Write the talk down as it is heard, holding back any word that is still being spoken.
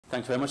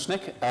Thank you very much,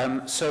 Nick.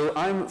 So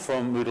I'm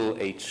from Moodle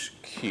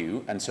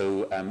HQ, and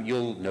so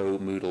you'll know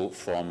Moodle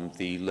from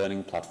the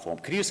learning platform.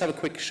 Could you just have a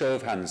quick show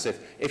of hands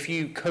if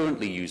you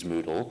currently use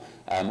Moodle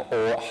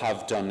or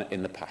have done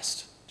in the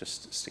past?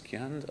 Just stick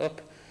your hand up.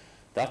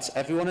 That's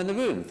everyone in the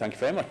room. Thank you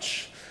very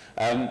much.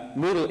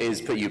 Moodle is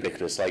pretty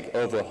ubiquitous, like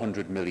over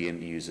 100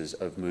 million users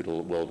of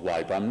Moodle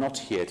worldwide, but I'm not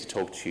here to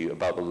talk to you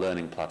about the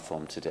learning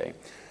platform today.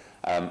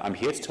 I'm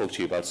here to talk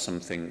to you about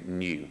something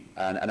new,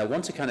 and I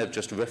want to kind of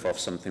just riff off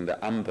something that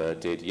Amber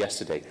did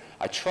yesterday.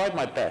 I tried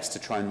my best to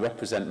try and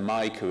represent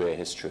my career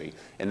history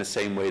in the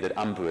same way that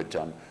Amber had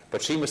done,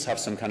 but she must have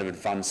some kind of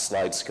advanced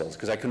slide skills,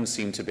 because I couldn't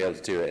seem to be able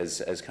to do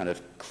it as kind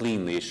of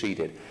cleanly as she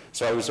did.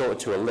 So I resorted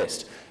to a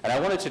list, and I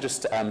wanted to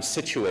just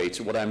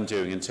situate what I'm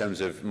doing in terms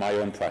of my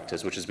own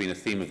practice, which has been a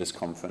theme of this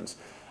conference.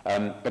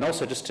 And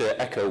also just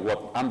to echo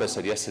what Amber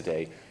said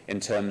yesterday in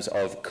terms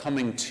of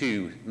coming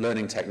to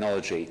learning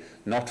technology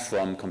not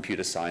from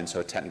computer science or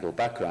a technical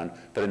background,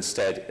 but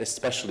instead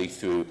especially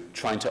through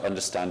trying to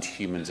understand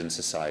humans in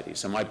society.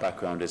 So my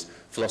background is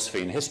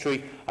philosophy and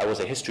history. I was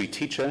a history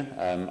teacher.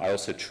 I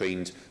also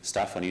trained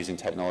staff on using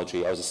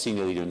technology. I was a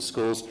senior leader in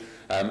schools.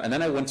 And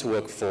then I went to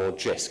work for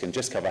JISC, and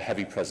JISC have a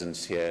heavy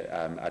presence here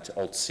at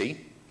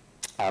Alt-C.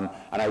 And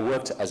I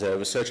worked as a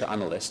researcher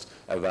analyst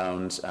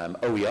around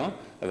OER,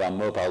 around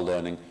mobile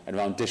learning, and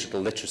around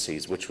digital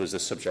literacies, which was the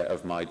subject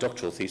of my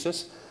doctoral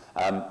thesis.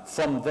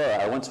 From there,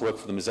 I went to work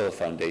for the Mozilla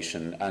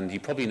Foundation, and you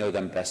probably know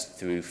them best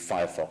through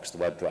Firefox, the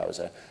web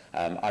browser.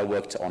 I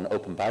worked on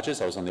Open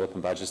Badges. I was on the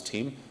Open Badges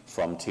team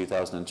from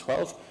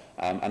 2012,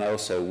 and I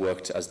also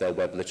worked as their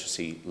web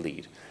literacy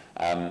lead.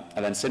 And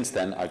then since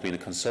then, I've been a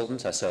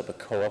consultant. I set up a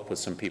co-op with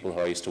some people who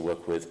I used to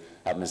work with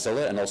at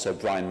Mozilla, and also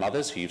Brian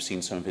Mathers, who you've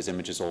seen some of his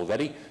images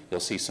already.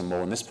 You'll see some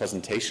more in this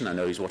presentation. I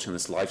know he's watching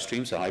this live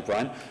stream, so hi,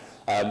 Brian.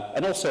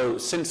 And also,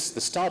 since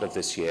the start of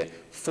this year,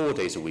 4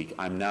 days a week,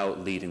 I'm now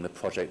leading the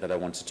project that I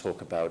want to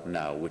talk about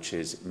now, which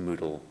is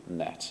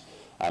MoodleNet.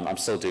 I'm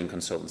still doing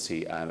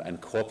consultancy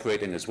and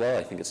cooperating as well.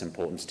 I think it's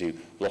important to do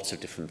lots of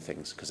different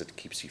things because it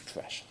keeps you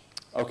fresh.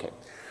 Okay.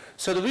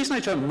 So the reason I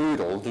joined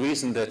Moodle, the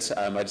reason that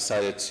I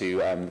decided to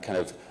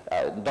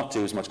not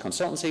do as much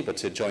consultancy, but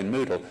to join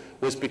Moodle,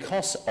 was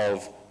because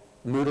of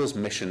Moodle's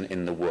mission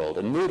in the world.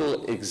 And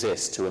Moodle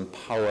exists to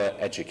empower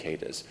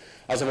educators.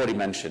 As I've already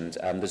mentioned,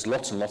 there's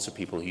lots and lots of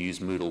people who use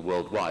Moodle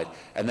worldwide,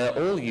 and they're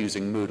all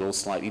using Moodle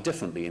slightly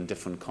differently in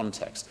different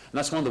contexts. And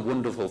that's one of the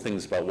wonderful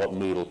things about what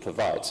Moodle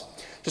provides.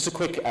 Just a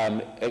quick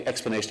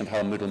explanation of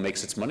how Moodle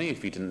makes its money,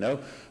 if you didn't know.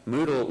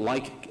 Moodle,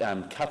 like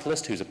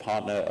Catalyst, who's a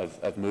partner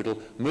of Moodle,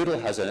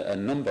 Moodle has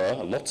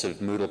lots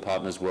of Moodle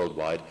partners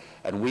worldwide,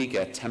 and we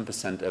get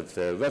 10% of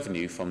the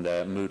revenue from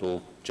their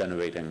Moodle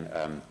generating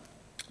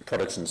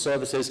products and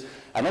services.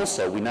 And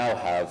also we now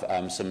have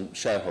some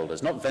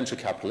shareholders, not venture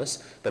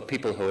capitalists, but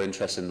people who are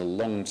interested in the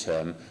long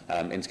term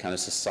in kind of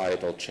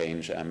societal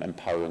change,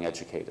 empowering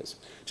educators.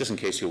 Just in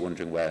case you're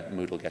wondering where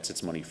Moodle gets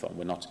its money from,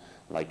 we're not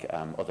like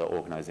other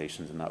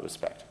organizations in that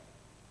respect.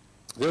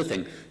 The other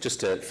thing, just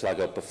to flag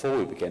up before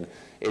we begin,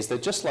 is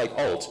that just like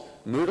Alt,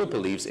 Moodle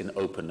believes in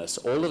openness.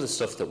 All of the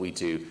stuff that we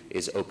do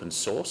is open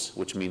source,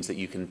 which means that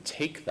you can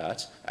take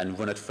that and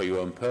run it for your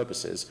own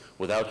purposes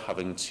without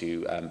having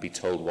to be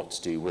told what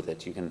to do with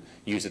it. You can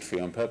use it for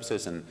your own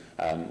purposes, and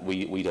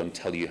we don't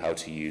tell you how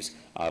to use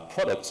our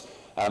products.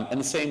 And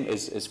the same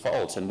is for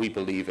Alt, and we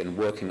believe in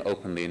working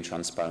openly and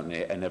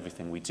transparently in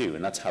everything we do,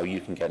 and that's how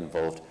you can get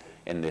involved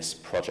in this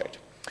project.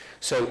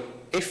 So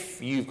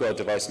if you've got a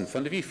device in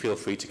front of you, feel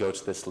free to go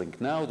to this link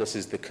now. This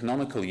is the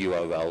canonical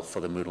URL for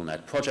the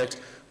MoodleNet project,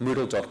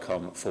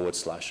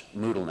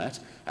 moodle.com/MoodleNet,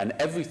 and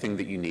everything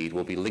that you need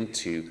will be linked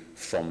to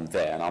from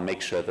there. And I'll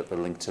make sure that the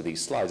link to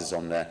these slides is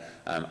on there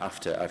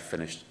after I've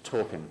finished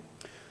talking.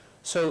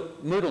 So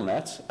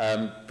MoodleNet,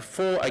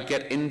 before I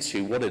get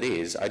into what it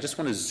is, I just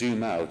want to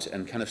zoom out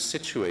and kind of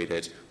situate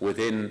it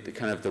within the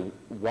kind of the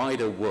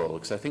wider world,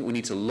 because I think we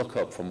need to look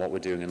up from what we're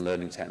doing in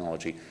learning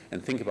technology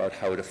and think about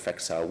how it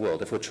affects our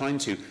world. If we're trying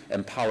to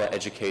empower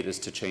educators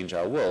to change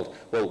our world,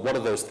 well, what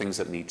are those things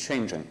that need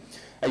changing?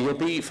 You'll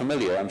be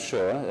familiar, I'm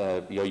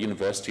sure, your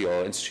university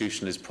or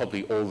institution is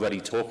probably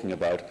already talking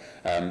about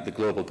the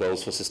global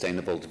goals for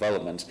sustainable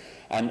development.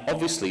 And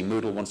obviously,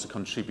 Moodle wants to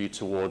contribute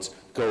towards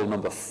goal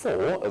number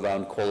 4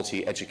 around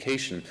quality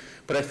education.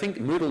 But I think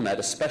MoodleNet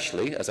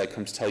especially, as I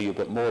come to tell you a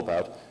bit more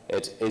about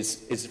it,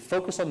 is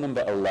focused on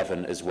number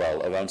 11 as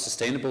well, around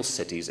sustainable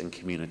cities and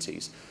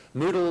communities.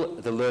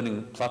 Moodle, the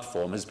learning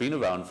platform, has been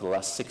around for the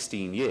last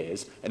 16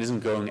 years and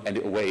isn't going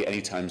away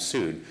anytime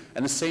soon.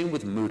 And the same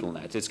with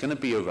MoodleNet. It's going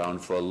to be around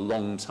for a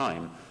long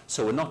time.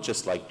 So we're not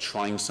just like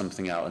trying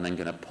something out and then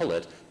going to pull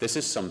it. This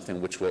is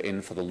something which we're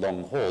in for the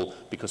long haul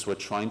because we're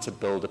trying to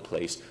build a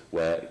place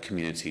where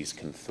communities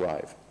can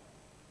thrive.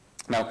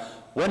 Now,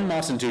 When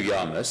Martin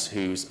Dugiamas,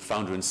 who's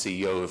founder and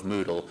CEO of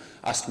Moodle,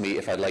 asked me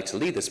if I'd like to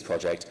lead this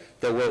project,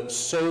 there were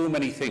so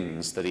many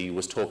things that he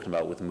was talking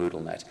about with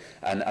MoodleNet,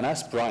 and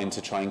asked Brian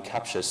to try and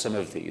capture some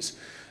of these.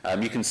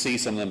 You can see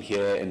some of them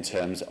here in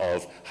terms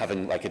of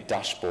having like a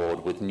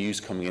dashboard with news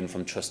coming in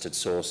from trusted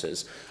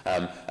sources,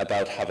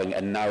 about having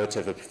a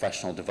narrative of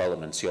professional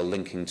development, so you're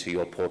linking to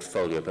your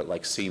portfolio, a bit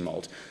like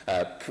CMOLD,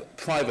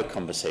 private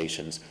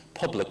conversations,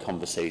 public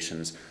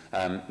conversations,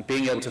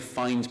 being able to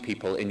find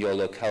people in your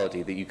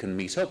locality that you can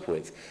meet up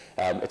with.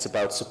 It's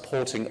about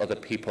supporting other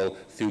people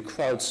through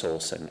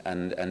crowdsourcing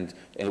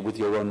and with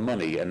your own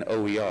money and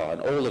OER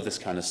and all of this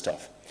kind of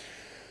stuff.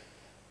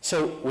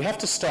 So we have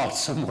to start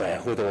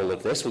somewhere with all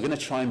of this. We're going to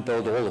try and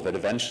build all of it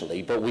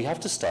eventually, but we have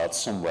to start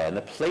somewhere. And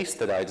the place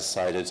that I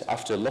decided,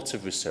 after lots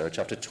of research,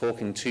 after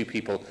talking to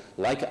people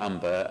like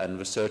Amber and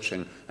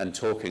researching and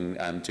talking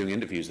and doing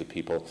interviews with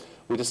people,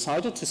 we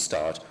decided to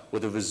start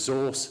with a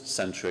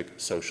resource-centric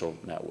social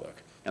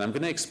network. And I'm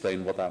going to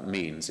explain what that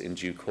means in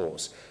due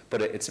course.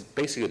 But it's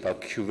basically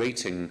about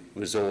curating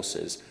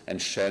resources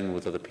and sharing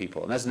with other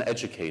people. And as an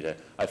educator,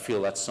 I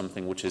feel that's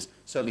something which is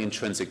certainly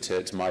intrinsic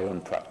to my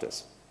own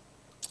practice.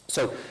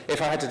 So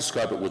if I had to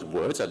describe it with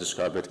words, I'd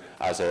describe it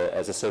as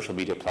a social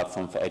media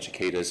platform for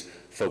educators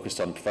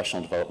focused on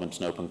professional development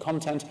and open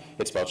content.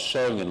 It's about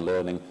sharing and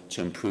learning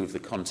to improve the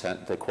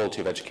content, the quality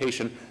of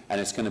education,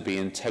 and it's going to be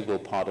an integral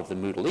part of the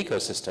Moodle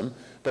ecosystem.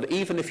 But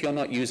even if you're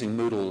not using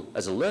Moodle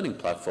as a learning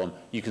platform,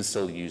 you can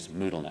still use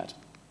MoodleNet.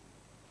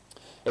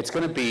 It's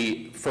going to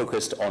be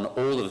focused on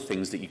all of the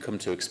things that you come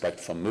to expect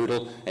from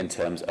Moodle in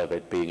terms of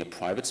it being a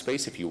private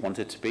space, if you want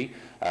it to be,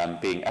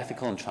 being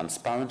ethical and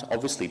transparent,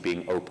 obviously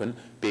being open,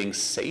 being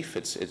safe.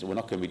 We're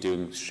not going to be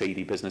doing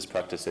shady business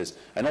practices.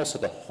 And also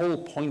the whole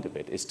point of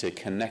it is to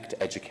connect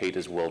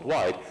educators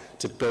worldwide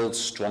to build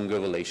stronger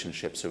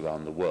relationships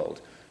around the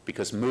world,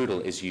 because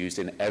Moodle is used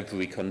in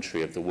every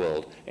country of the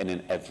world and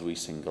in every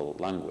single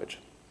language.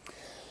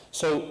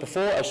 So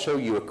before I show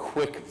you a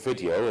quick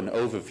video, an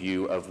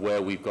overview of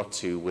where we've got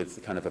to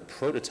with kind of a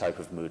prototype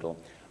of Moodle,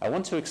 I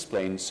want to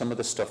explain some of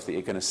the stuff that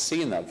you're going to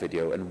see in that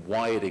video and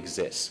why it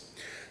exists.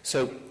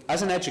 So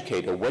as an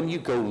educator, when you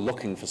go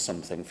looking for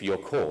something for your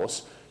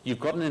course,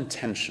 you've got an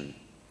intention.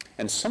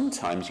 And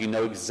sometimes you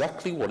know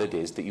exactly what it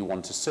is that you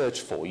want to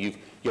search for.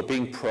 You're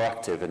being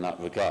proactive in that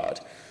regard.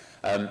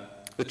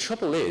 The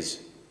trouble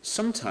is,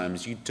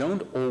 sometimes you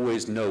don't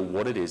always know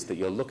what it is that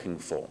you're looking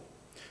for.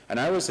 And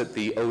I was at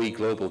the OE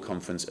Global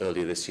conference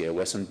earlier this year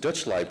where some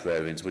Dutch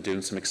librarians were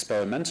doing some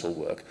experimental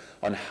work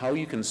on how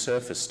you can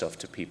surface stuff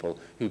to people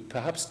who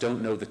perhaps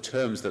don't know the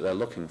terms that they're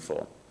looking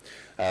for.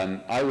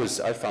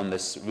 I found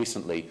this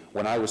recently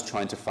when I was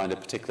trying to find a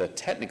particular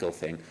technical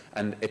thing,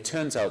 and it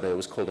turns out that it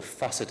was called a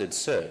faceted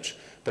search,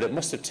 but it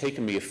must have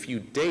taken me a few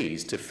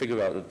days to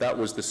figure out that that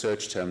was the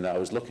search term that I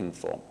was looking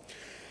for.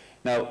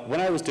 Now, when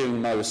I was doing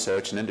my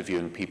research and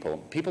interviewing people,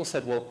 people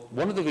said, well,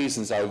 one of the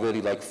reasons I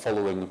really like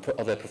following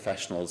other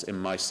professionals in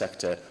my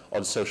sector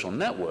on social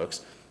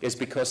networks is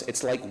because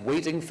it's like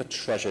waiting for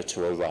treasure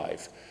to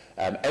arrive.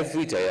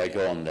 Every day I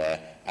go on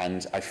there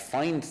and I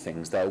find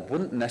things that I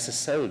wouldn't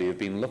necessarily have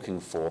been looking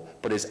for,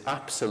 but is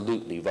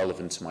absolutely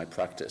relevant to my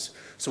practice.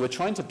 So we're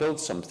trying to build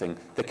something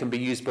that can be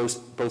used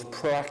both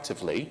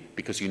proactively,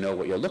 because you know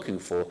what you're looking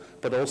for,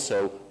 but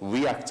also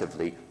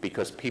reactively,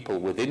 because people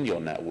within your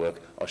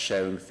network are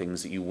sharing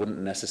things that you wouldn't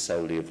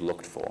necessarily have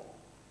looked for.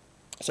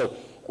 So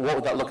what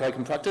would that look like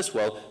in practice?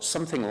 Well,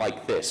 something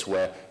like this,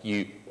 where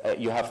you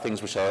have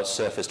things which are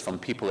surfaced from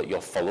people that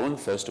you're following,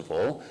 first of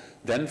all,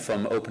 then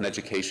from open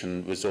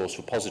education resource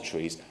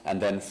repositories,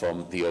 and then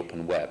from the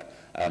open web.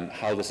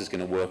 How this is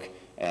going to work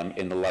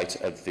in the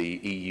light of the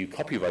EU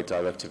copyright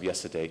directive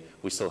yesterday,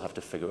 we still have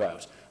to figure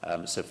out.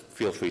 So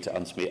feel free to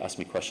ask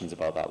me questions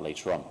about that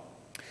later on.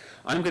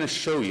 I'm going to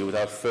show you,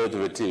 without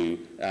further ado,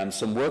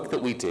 some work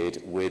that we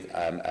did with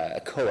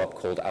a co-op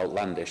called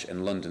Outlandish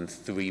in London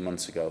 3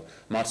 months ago.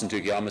 Martin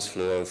Dugiamas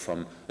flew over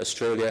from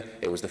Australia.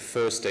 It was the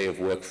first day of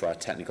work for our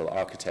technical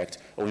architect,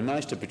 and we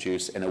managed to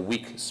produce in a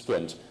week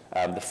sprint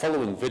the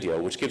following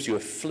video, which gives you a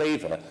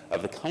flavor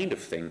of the kind of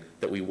thing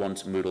that we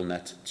want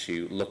MoodleNet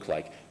to look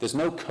like. There's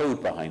no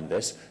code behind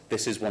this.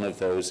 This is one of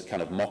those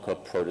kind of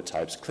mock-up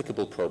prototypes,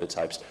 clickable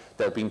prototypes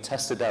that are being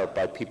tested out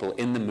by people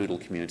in the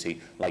Moodle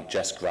community, like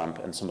Jess Gramp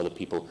and some other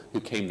people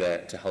who came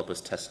there to help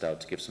us test it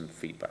out, to give some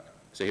feedback.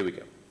 So here we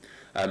go.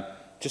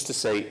 Just to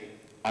say,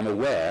 I'm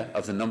aware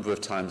of the number of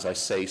times I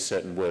say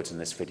certain words in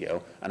this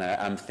video, and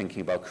I am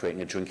thinking about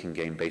creating a drinking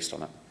game based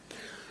on it.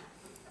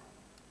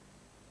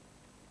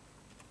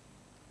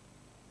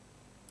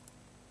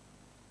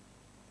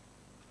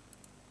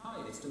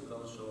 It's Doug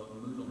Belshaw,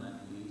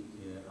 MoodleNet lead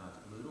here at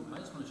Moodle. I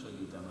just want to show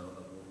you a demo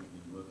of what we've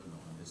been working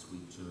on this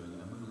week during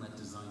a MoodleNet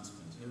design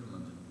sprint here in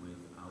London with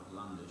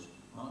Outlandish.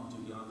 Martin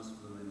Dugiamas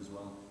flew in as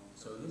well.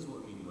 So here's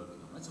what we've been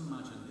working on. Let's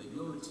imagine that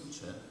you're a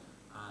teacher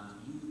and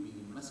you've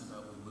been messing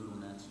about with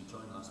MoodleNet. You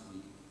joined last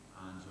week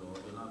and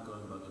you're now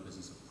going about your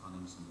business of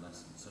planning some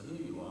lessons. So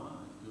here you are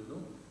at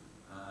Google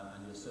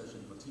and you're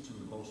searching for teaching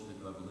the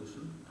Bolshevik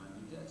Revolution, and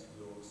you get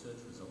your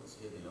search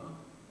results. Here they are.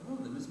 And one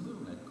of them is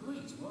MoodleNet.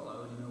 Great, well, I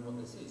already know what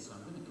this is, so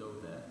I'm going to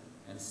go there.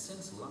 And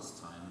since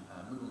last time,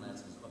 MoodleNet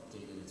has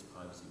updated its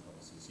privacy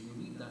policy. So you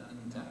read that in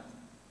depth,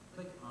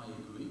 click I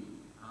agree,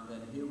 and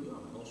then here we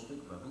are,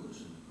 Bolshevik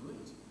Revolution.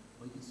 Great.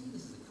 Well, you can see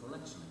this is a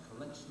collection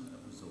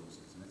of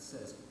resources, and it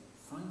says,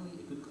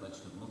 finally a good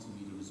collection of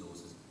multimedia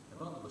resources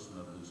about the Russian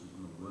Revolution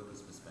from a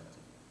worker's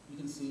perspective. You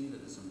can see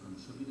that there's some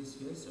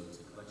contributors here, so it's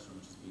a collection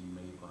which is being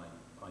made by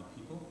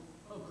people.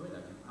 Oh great,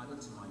 I can add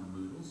it to my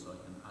Moodle, so I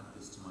can add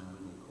this to my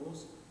Moodle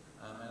course,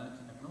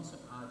 and I can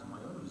also add my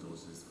own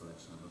resources to this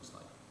collection, it looks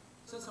like.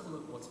 So let's have a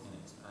look what's in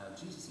it.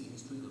 GCC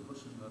History, the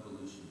Russian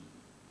Revolution.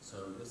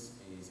 So this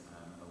is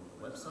a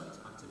website,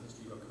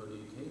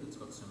 activehistory.co.uk,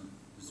 that's got some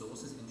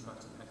resources,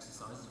 interactive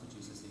exercises for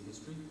GCSE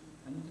history,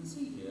 and you can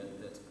see here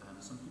that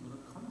some people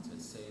have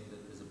commented saying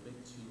that there's a big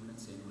 2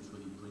 minutes in which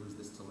really brings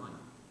this to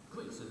life.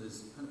 Great, so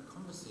there's kind of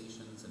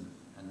conversations and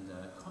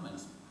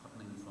comments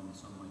happening from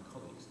some of my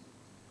colleagues.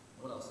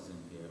 What else is in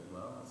here?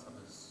 Well, let's have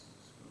a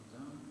scroll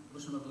down.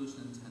 Russian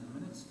Revolution in 10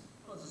 minutes.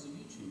 Well, this is a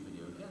YouTube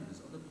video. Again,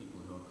 there's other people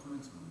who are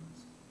commenting on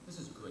this.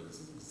 This is great. This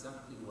is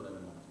exactly what I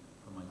want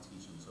for my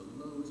teaching. So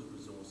loads of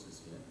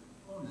resources here.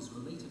 Oh, and there's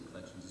related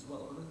collections as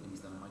well, other things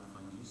that I might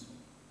find useful.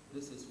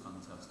 This is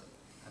fantastic.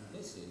 And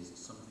this is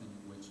something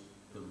which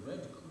the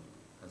Red Group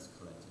has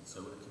collected.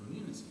 So a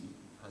community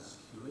has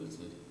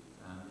curated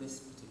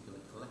this particular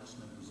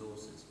collection of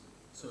resources.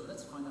 So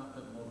let's find out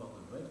a bit more about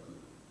the Red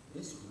Group.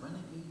 This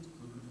renegade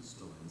group of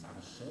historians have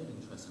a shared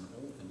interest in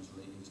all things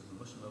relating to the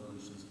Russian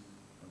revolutions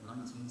of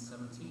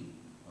 1917.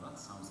 Well, that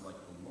sounds like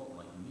a lot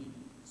like me.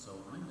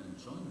 So I'm going to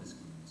join this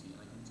community, and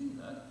I can do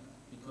that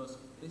because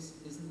this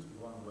isn't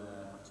one where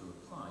I have to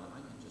apply.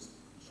 I can just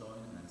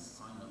join and then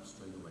sign up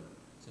straight away.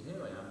 So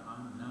here I am.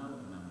 I'm now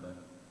a member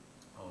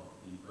of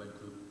the Red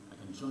Group. I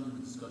can join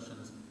in the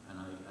discussions, and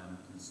I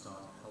can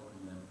start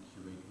helping them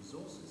curate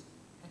resources.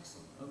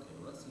 Excellent. Okay,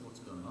 well, let's see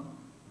what's going on.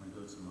 I'm going to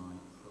go to my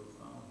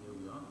profile. Here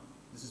we are.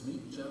 This is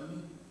me,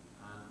 Jeremy,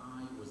 and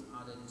I was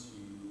added to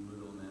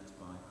MoodleNet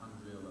by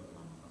Andrea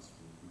LeBlanc last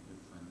week, my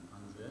good friend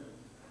Andrea.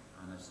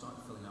 And I've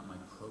started filling out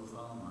my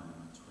profile, my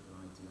Twitter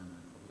ID, and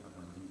I'll probably add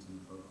my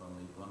LinkedIn profile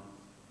later on.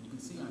 And you can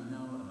see I'm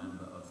now a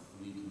member of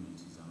 3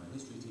 communities. I'm a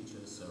history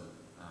teacher, so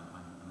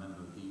I'm a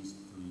member of these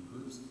 3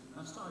 groups. And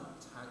I've started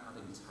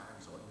adding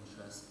tags or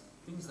interests,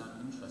 things that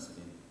I'm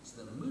interested in, so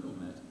that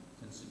MoodleNet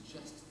can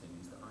suggest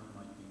things that I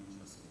might be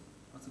interested in.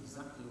 That's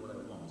exactly what I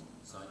want,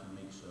 so I can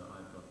make sure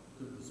I've got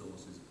good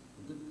resources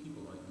and good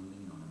people I can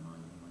lean on in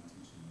my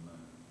teaching and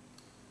learning.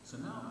 So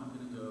now I'm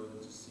going to go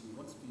to see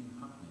what's been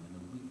happening in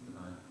the week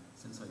that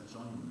since I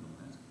joined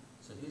MoodleNet.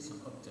 So here's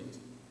some update.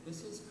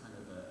 This is kind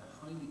of a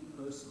highly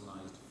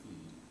personalized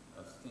feed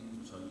of things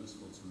which are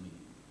useful to me.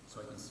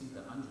 So I can see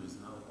that Andrew has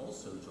now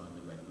also joined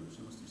the Red Group.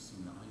 She must have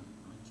seen that I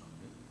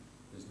joined it.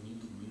 There's new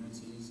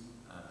communities.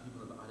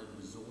 People have added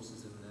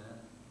resources in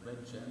there.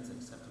 Red Gens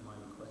accepted my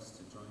request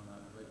to join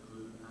that Red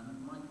Group,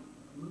 and my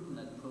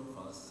MoodleNet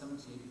profile is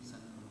 78%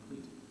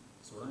 complete.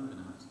 So what I'm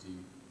going to have to do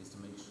is to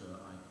make sure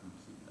I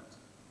complete that.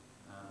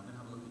 I'm going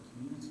to have a look at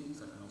communities.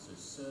 I can also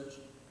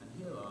search, and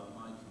here are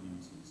my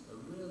communities, a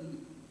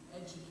really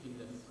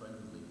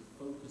educator-friendly,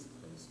 focused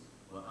place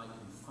where I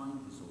can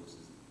find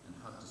resources and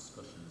have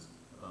discussions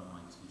about my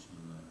teaching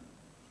and learning.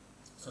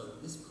 So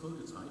this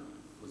prototype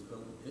was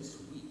built this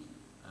week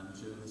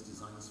during this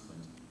design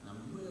sprint, and I'm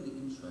really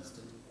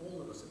interested,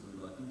 all of us at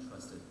Moodle are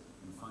interested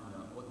in finding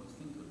out what you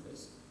think of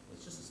this.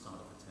 It's just a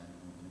start of a 10,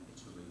 and we're going to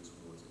iterate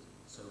towards it.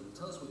 So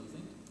tell us what you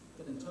think,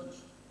 get in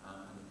touch,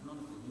 and the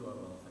canonical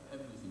URL for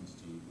everything to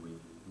do with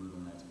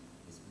MoodleNet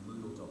is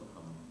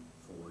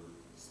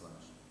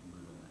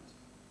moodle.com/MoodleNet.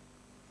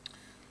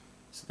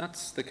 So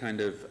that's the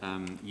kind of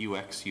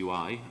UX,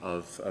 UI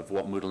of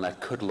what MoodleNet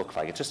could look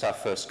like. It's just our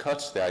first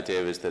cut. The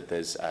idea is that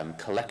there's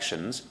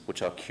collections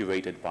which are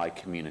curated by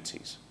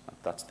communities.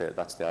 That's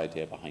the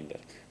idea behind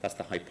it. That's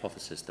the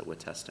hypothesis that we're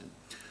testing.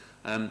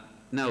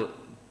 Now,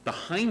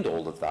 behind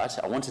all of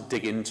that, I want to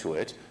dig into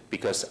it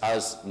because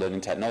as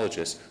learning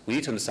technologists, we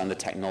need to understand the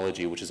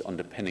technology which is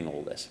underpinning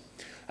all this.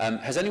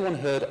 Has anyone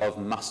heard of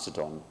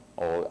Mastodon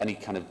or any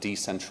kind of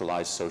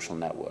decentralized social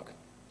network?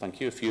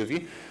 Thank you, a few of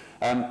you.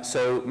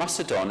 So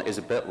Mastodon is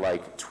a bit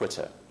like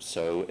Twitter.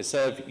 So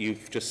instead of you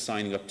just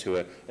signing up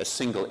to a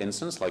single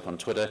instance, like on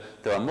Twitter,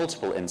 there are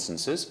multiple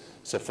instances.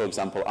 So for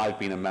example, I've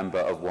been a member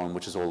of one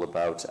which is all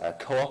about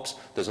co-ops.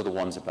 There's other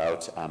ones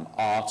about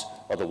art,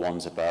 other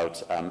ones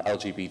about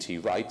LGBT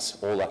rights,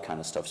 all that kind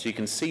of stuff. So you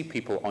can see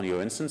people on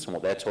your instance and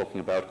what they're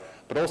talking about,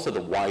 but also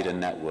the wider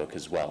network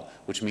as well,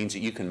 which means that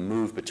you can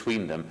move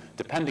between them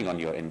depending on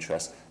your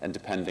interest and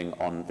depending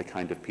on the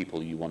kind of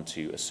people you want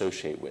to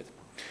associate with.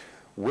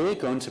 We're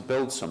going to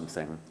build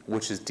something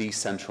which is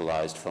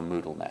decentralized from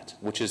MoodleNet,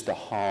 which is the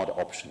hard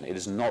option. It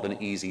is not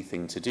an easy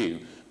thing to do,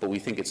 but we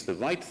think it's the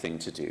right thing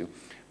to do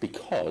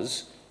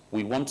because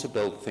we want to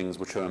build things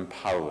which are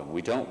empowering.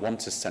 We don't want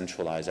to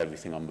centralize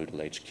everything on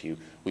Moodle HQ.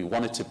 We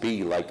want it to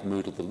be like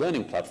Moodle, the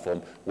learning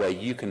platform, where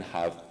you can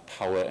have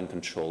power and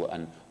control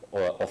and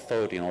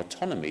authority and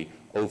autonomy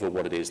over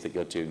what it is that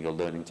you're doing, your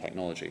learning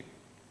technology.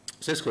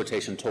 So this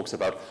quotation talks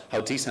about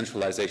how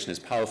decentralization is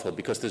powerful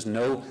because there's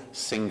no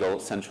single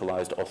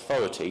centralized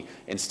authority.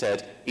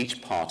 Instead,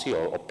 each party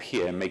or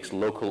peer makes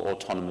local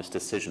autonomous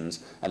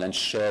decisions and then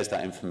shares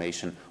that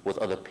information with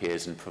other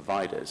peers and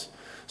providers.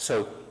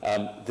 So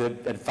the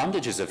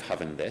advantages of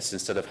having this,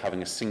 instead of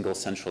having a single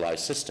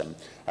centralized system,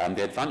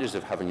 the advantages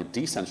of having a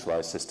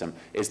decentralized system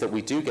is that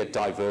we do get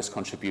diverse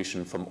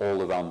contribution from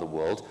all around the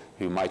world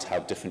who might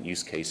have different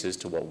use cases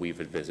to what we've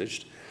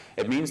envisaged.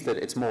 It means that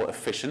it's more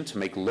efficient to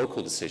make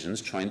local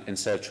decisions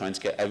instead of trying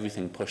to get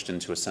everything pushed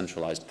into a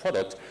centralized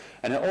product.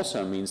 And it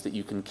also means that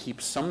you can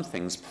keep some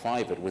things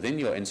private within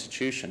your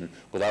institution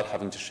without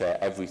having to share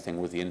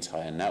everything with the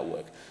entire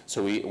network.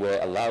 So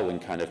we're allowing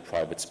kind of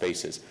private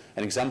spaces.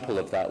 An example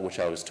of that, which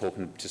I was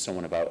talking to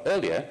someone about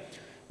earlier,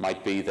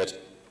 might be that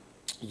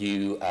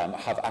you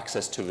have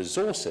access to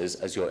resources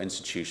as your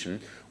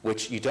institution,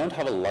 which you don't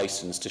have a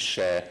license to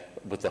share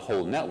with the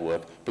whole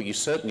network, but you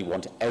certainly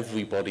want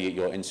everybody at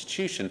your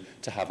institution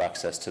to have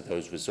access to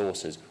those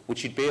resources,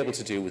 which you'd be able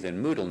to do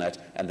within MoodleNet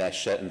and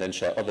then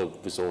share other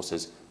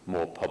resources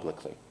more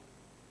publicly.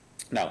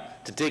 Now,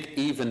 to dig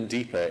even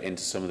deeper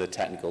into some of the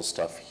technical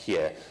stuff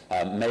here,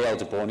 Mael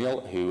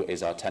Deborniel, who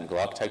is our technical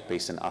architect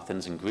based in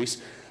Athens in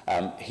Greece,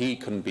 he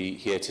couldn't be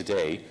here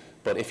today,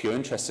 but if you're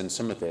interested in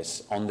some of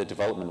this, on the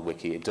development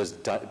wiki, it does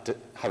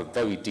have a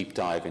very deep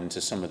dive into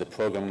some of the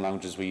programming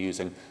languages we're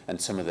using and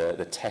some of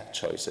the tech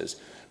choices.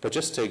 But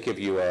just to give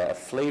you a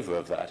flavor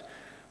of that,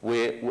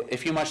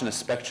 if you imagine a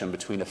spectrum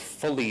between a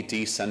fully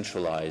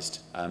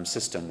decentralized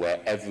system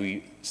where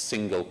every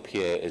single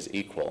peer is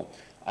equal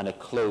and a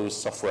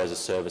closed software as a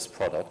service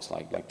product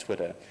like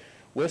Twitter,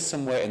 we're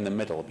somewhere in the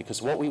middle,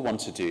 because what we want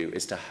to do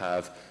is to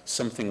have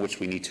something which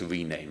we need to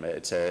rename.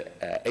 It's an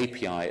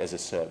API as a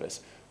service,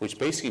 which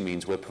basically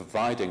means we're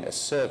providing a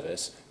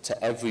service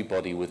to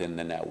everybody within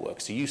the network.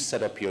 So you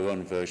set up your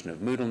own version of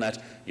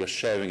MoodleNet, you're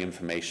sharing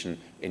information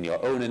in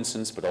your own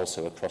instance, but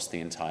also across the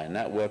entire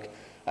network.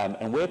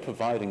 And we're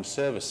providing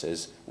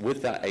services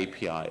with that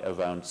API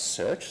around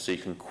search, so you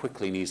can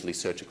quickly and easily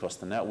search across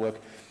the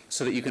network,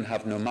 so that you can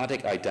have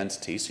nomadic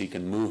identity, so you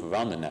can move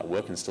around the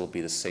network and still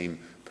be the same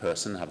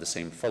person, have the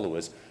same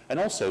followers, and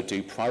also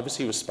do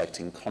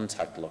privacy-respecting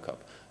contact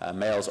lookup.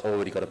 Mail's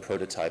already got a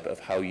prototype of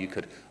how you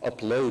could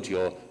upload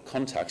your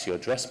contacts, your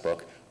address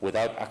book,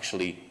 without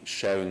actually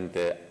sharing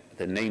the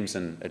names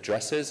and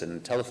addresses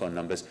and telephone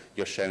numbers.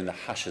 You're sharing the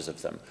hashes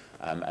of them,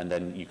 and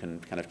then you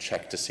can kind of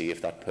check to see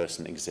if that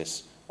person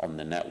exists on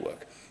the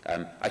network.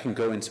 I can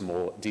go into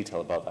more detail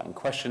about that in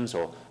questions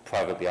or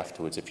privately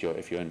afterwards if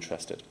you're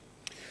interested.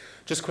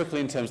 Just quickly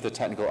in terms of the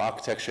technical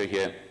architecture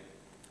here,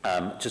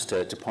 just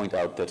to point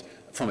out that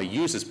from a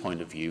user's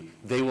point of view,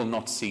 they will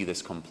not see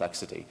this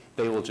complexity.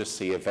 They will just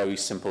see a very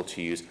simple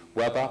to use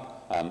web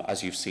app.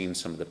 As you've seen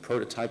some of the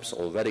prototypes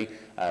already,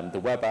 the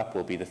web app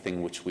will be the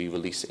thing which we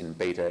release in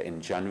beta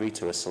in January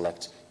to a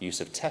select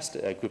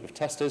group of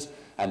testers,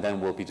 and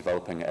then we'll be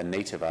developing a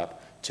native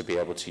app to be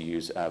able to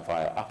use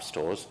via app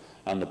stores.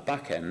 On the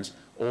back end,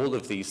 all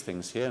of these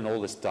things here and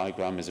all this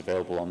diagram is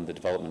available on the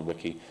development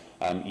wiki.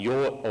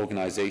 Your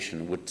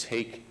organization would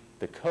take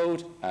the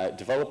code,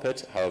 develop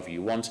it however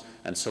you want,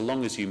 and so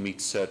long as you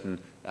meet certain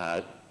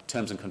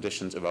terms and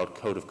conditions about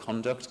code of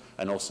conduct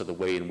and also the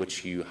way in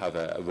which you have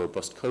a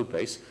robust code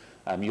base,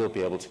 you'll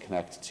be able to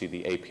connect to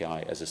the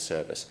API as a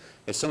service.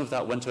 If some of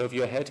that went over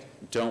your head,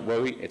 don't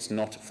worry, it's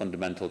not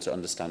fundamental to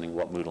understanding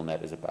what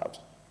MoodleNet is about.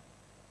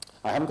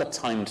 I haven't got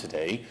time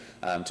today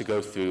to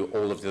go through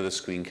all of the other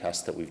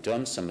screencasts that we've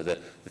done, some of the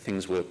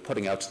things we're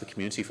putting out to the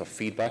community for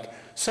feedback.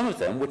 Some of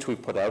them, which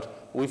we've put out,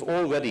 we've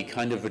already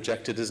kind of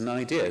rejected as an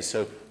idea.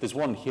 So there's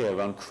one here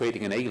around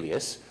creating an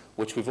alias,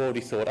 which we've already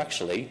thought,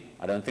 actually,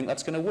 I don't think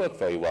that's going to work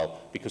very well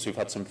because we've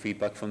had some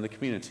feedback from the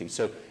community.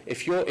 So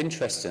if you're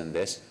interested in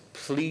this,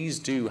 please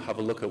do have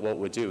a look at what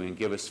we're doing and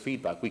give us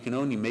feedback. We can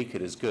only make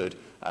it as good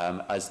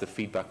as the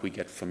feedback we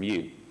get from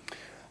you.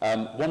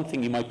 One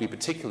thing you might be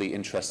particularly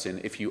interested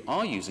in if you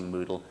are using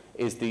Moodle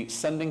is the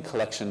sending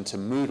collection to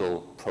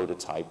Moodle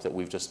prototype that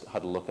we've just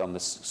had a look on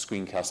this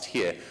screencast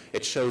here.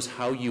 It shows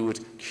how you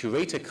would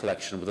curate a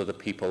collection with other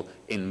people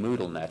in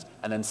MoodleNet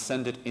and then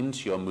send it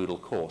into your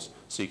Moodle course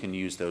so you can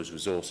use those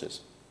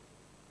resources.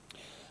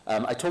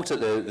 I talked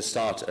at the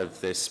start of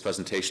this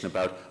presentation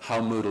about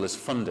how Moodle is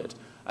funded.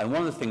 And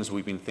one of the things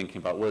we've been thinking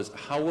about was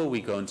how are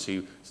we going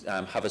to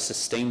have a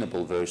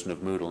sustainable version of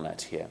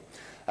MoodleNet here?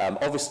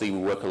 Obviously, we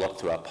work a lot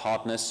through our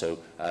partners, so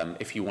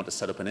if you want to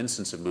set up an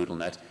instance of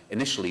MoodleNet,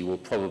 initially we'll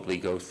probably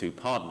go through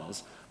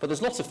partners. But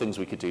there's lots of things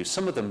we could do.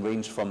 Some of them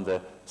range from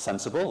the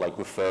sensible, like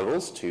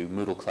referrals to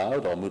Moodle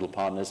Cloud or Moodle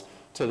partners,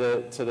 to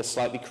the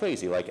slightly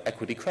crazy, like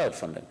equity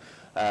crowdfunding.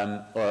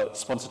 Or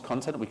sponsored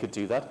content, we could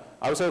do that.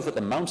 I was over at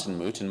the Mountain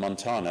Moot in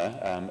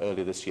Montana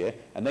earlier this year,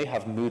 and they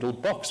have Moodle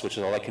Bucks, which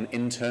is like an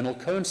internal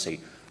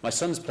currency. My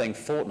son's playing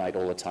Fortnite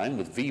all the time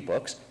with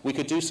V-Bucks. We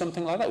could do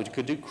something like that. We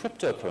could do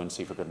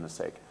cryptocurrency, for goodness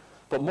sake.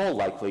 But more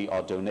likely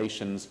are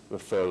donations,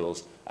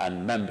 referrals,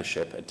 and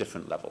membership at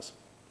different levels.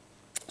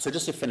 So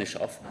just to finish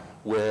off,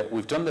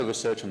 we've done the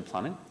research and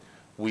planning.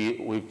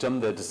 We've done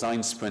the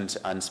design sprint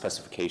and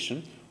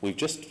specification. We've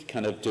just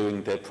kind of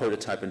doing the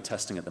prototype and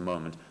testing at the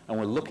moment, and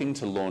we're looking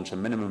to launch a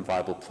minimum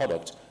viable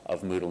product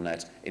of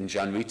MoodleNet in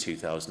January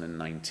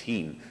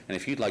 2019. And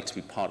if you'd like to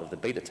be part of the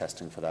beta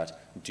testing for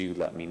that, do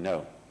let me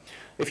know.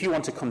 If you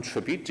want to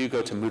contribute, do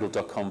go to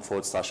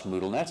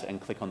moodle.com/MoodleNet and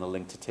click on the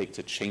link to take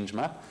to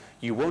ChangeMap.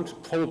 You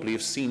won't probably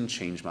have seen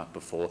ChangeMap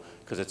before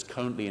because it's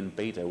currently in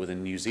beta with a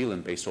New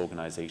Zealand-based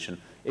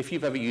organization. If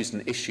you've ever used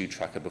an issue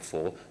tracker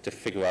before to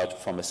figure out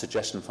from a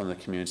suggestion from the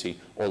community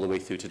all the way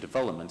through to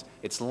development,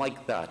 it's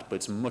like that, but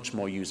it's much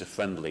more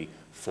user-friendly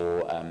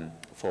for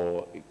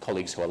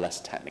colleagues who are less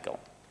technical.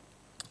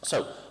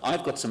 So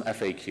I've got some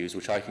FAQs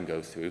which I can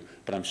go through,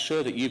 but I'm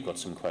sure that you've got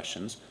some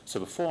questions. So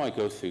before I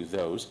go through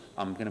those,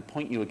 I'm going to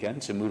point you again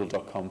to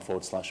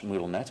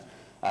moodle.com/MoodleNet.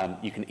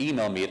 You can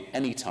email me at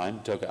any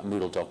time,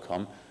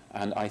 doug@moodle.com,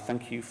 and I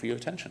thank you for your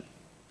attention.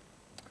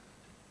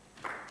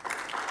 That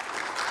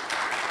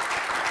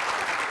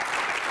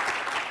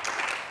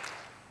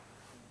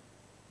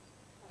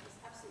was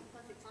absolutely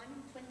perfect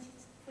timing,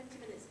 20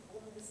 minutes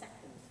on the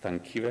second.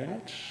 Thank you very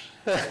much.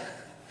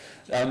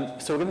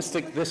 So we're going to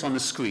stick this on the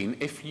screen.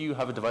 If you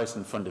have a device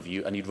in front of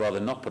you and you'd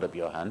rather not put up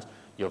your hand,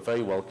 you're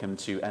very welcome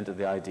to enter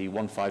the ID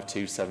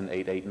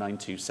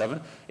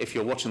 152788927. If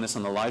you're watching this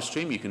on the live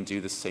stream, you can do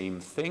the same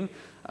thing.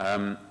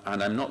 And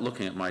I'm not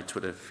looking at my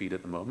Twitter feed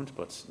at the moment,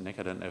 but Nick,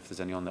 I don't know if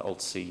there's any on the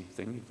Alt-C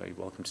thing. You're very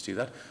welcome to do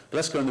that. But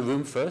let's go in the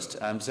room first.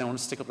 Does anyone want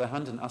to stick up their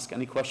hand and ask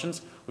any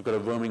questions? We've got a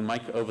roaming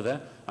mic over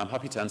there. I'm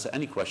happy to answer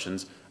any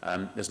questions.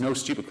 There's no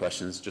stupid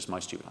questions, just my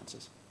stupid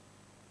answers.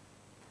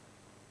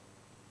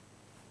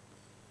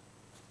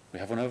 We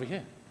have one over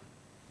here.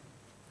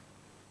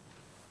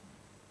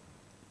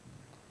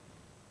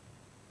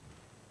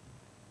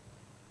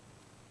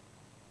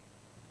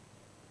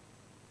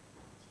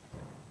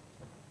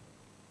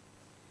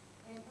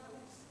 That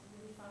looks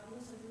really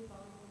fabulous and really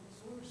valuable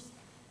resource.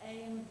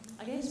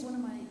 I guess one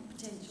of my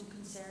potential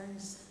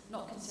concerns,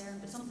 not concern,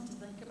 but something to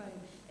think about,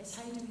 is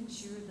how do we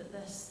ensure that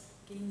this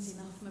gains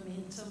enough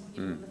momentum?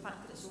 You know, the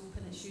fact that it's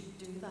open, it should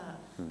do that.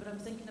 But I'm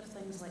thinking of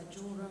things like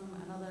Jorum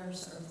and other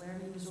sort of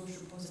learning resource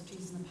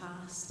repositories in the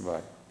past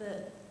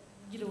that,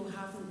 you know,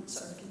 haven't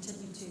sort of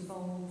continued to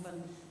evolve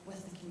and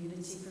with the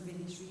community for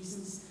various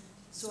reasons.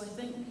 So I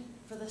think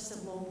for this to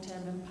have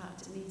long-term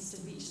impact, it needs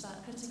to reach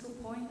that critical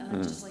point, and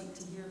I'd just like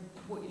to hear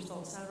what your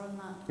thoughts are on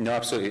that. No,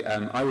 absolutely.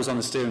 I was on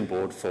the steering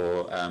board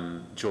for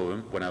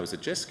Jorum when I was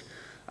at JISC,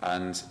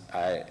 and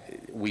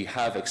we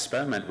have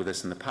experimented with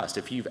this in the past.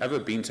 If you've ever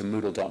been to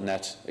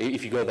Moodle.net,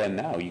 if you go there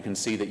now, you can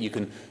see that you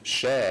can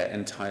share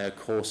entire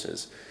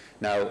courses.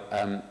 Now,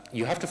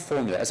 you have to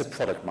formulate, as a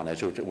product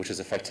manager, which is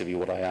effectively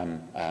what I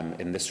am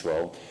in this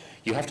role,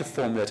 you have to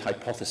formulate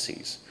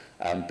hypotheses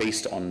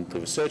based on the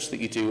research that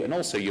you do and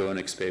also your own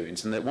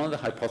experience. And that one of the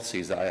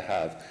hypotheses that I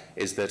have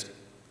is that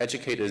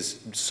educators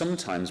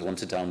sometimes want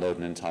to download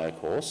an entire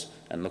course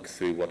and look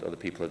through what other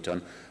people have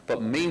done,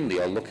 but mainly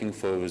are looking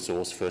for a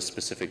resource for a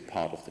specific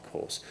part of the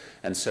course.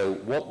 And so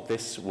what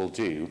this will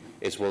do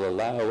is will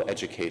allow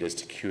educators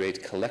to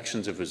curate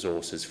collections of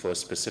resources for a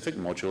specific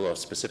module or a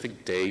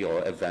specific day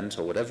or event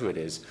or whatever it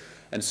is.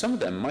 And some of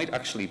them might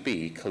actually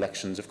be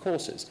collections of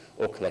courses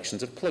or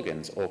collections of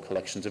plugins or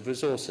collections of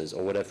resources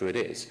or whatever it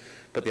is.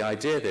 But the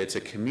idea that it's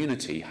a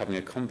community having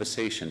a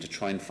conversation to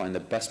try and find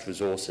the best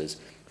resources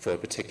for a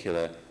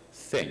particular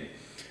thing.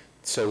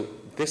 So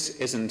this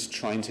isn't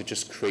trying to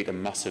just create a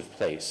massive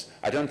place.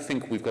 I don't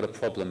think we've got a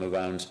problem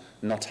around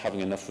not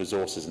having enough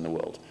resources in the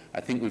world. I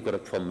think we've got a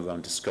problem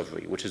around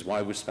discovery, which is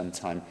why we've spent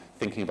time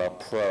thinking about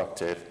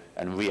proactive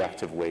and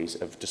reactive ways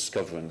of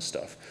discovering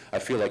stuff. I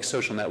feel like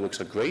social networks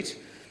are great,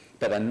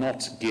 but are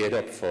not geared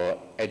up for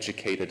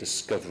educator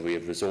discovery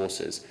of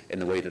resources in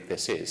the way that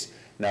this is.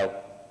 Now,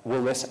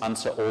 will this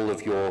answer all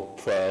of your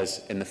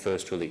prayers in the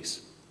first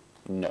release?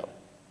 No,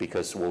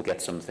 because we'll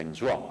get some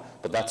things wrong.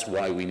 But that's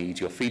why we need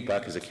your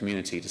feedback as a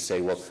community to say,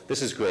 well,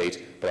 this is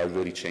great, but I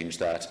really changed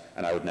that,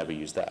 and I would never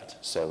use that.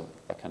 So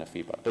that kind of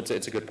feedback. But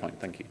it's a good point.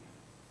 Thank you.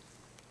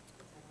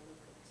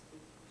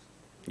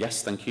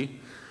 Yes, thank you.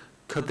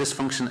 Could this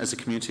function as a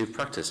community of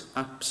practice?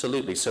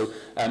 Absolutely. So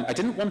I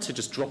didn't want to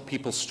just drop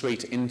people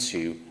straight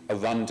into a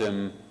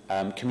random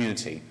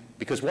community,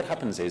 because what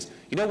happens is,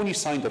 you know, when you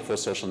signed up for a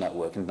social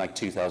network in like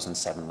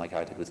 2007, like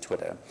I did with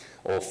Twitter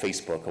or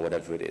Facebook or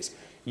whatever it is,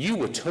 you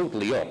were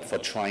totally up for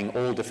trying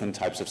all different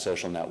types of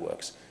social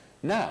networks.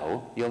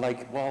 Now you're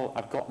like, well,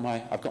 I've got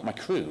my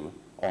crew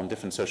on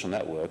different social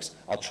networks.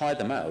 I'll try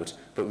them out,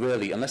 but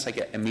really, unless I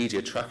get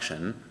immediate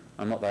traction,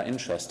 I'm not that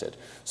interested.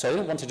 So I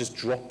don't want to just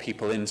drop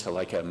people into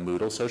like a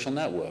Moodle social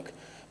network.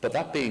 But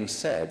that being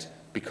said,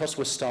 because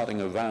we're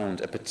starting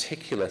around a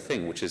particular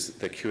thing, which is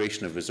the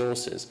curation of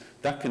resources,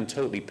 that can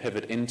totally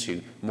pivot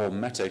into more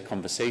meta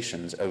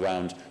conversations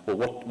around, well,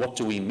 what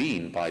do we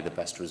mean by the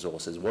best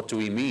resources? What do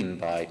we mean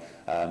by,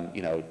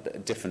 you know,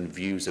 different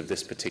views of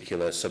this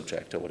particular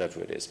subject or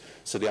whatever it is?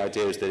 So the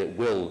idea is that it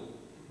will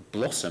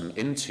blossom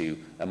into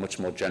a much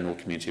more general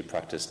community of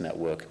practice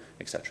network,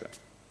 etc.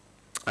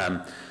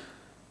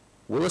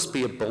 Will this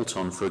be a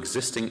bolt-on for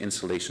existing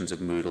installations of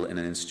Moodle in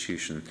an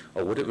institution,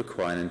 or would it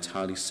require an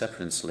entirely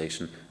separate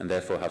installation and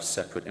therefore have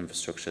separate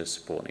infrastructure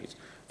support needs?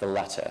 The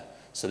latter.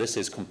 So this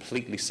is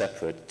completely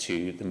separate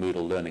to the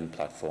Moodle learning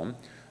platform,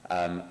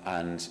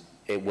 and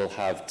it will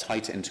have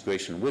tight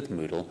integration with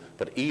Moodle,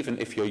 but even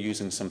if you're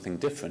using something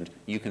different,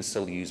 you can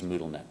still use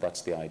MoodleNet.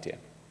 That's the idea.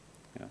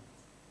 Yeah.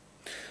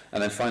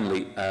 And then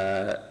finally,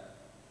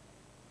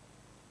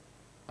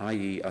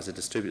 i.e. as a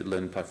distributed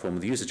learning platform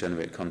with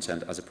user-generated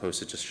content as opposed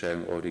to just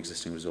sharing already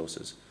existing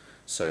resources.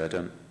 Sorry, I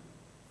don't...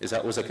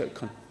 was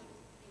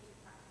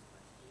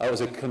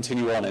a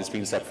continue on, it's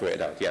been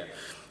separated out, yeah.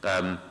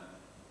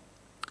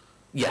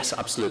 Yes,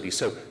 absolutely.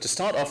 So to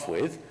start off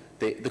with,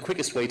 the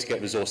quickest way to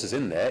get resources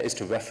in there is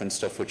to reference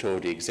stuff which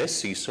already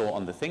exists. So you saw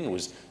on the thing, it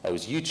was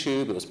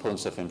YouTube, it was pulling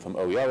stuff in from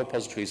OER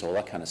repositories, all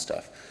that kind of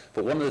stuff.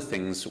 But one of the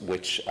things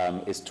which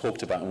is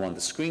talked about in one of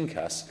the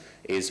screencasts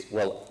is,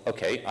 well,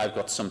 okay, I've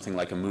got something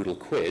like a Moodle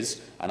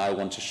quiz, and I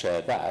want to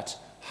share that.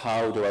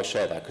 How do I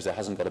share that? Because it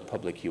hasn't got a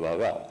public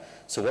URL.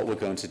 So what we're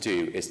going to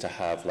do is to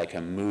have like a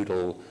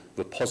Moodle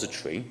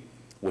repository,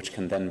 which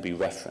can then be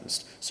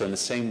referenced. So in the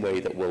same way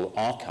that we'll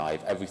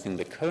archive everything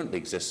that currently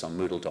exists on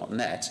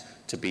Moodle.net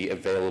to be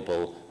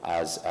available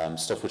as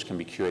stuff which can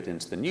be curated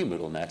into the new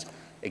MoodleNet,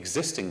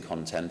 existing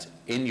content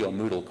in your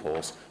Moodle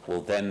course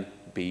will then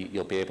be,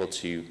 you'll be able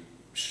to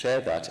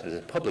share that as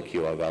a public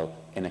URL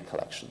in a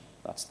collection.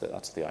 That's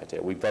the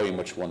idea. We very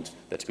much want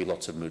there to be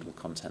lots of Moodle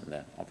content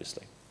there,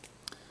 obviously.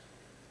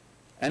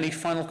 Any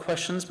final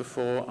questions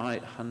before I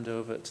hand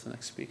over to the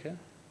next speaker?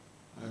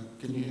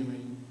 Can you hear me?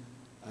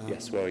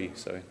 Yes, where are you?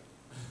 Sorry.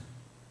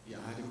 Yeah,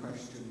 I had a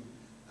question.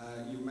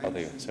 You mentioned, oh,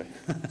 there you go. Sorry.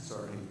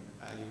 Sorry.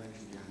 You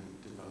mentioned you had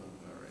a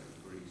developer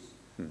in Greece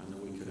and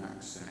that we could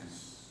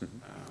access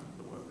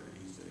the work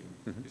that he's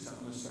doing. Is that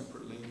on a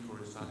separate link,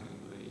 or is that in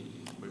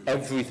the...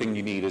 Everything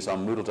you need is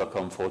on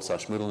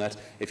moodle.com/MoodleNet.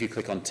 If you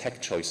click on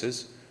Tech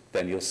Choices,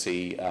 then you'll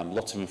see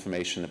lots of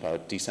information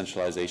about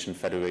decentralization,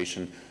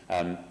 federation.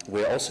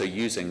 We're also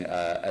using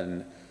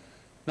an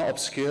not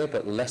obscure,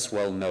 but less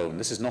well-known.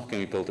 This is not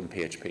going to be built in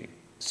PHP.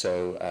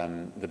 So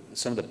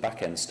some of the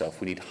back-end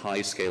stuff, we need high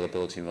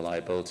scalability and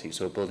reliability.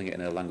 So we're building it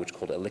in a language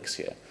called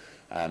Elixir.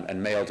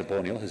 And Maël de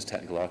Borniel, who's a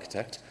technical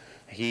architect,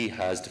 he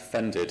has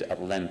defended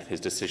at length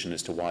his decision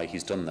as to why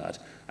he's done that.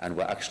 And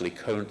we're actually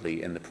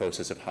currently in the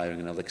process of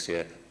hiring an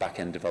Elixir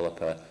back-end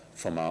developer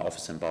from our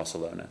office in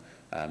Barcelona.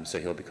 So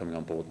he'll be coming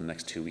on board in the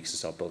next 2 weeks to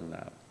start building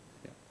that out.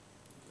 Yeah.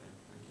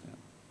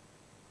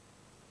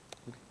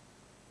 Okay,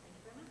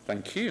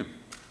 thank you. Yeah. Thank you.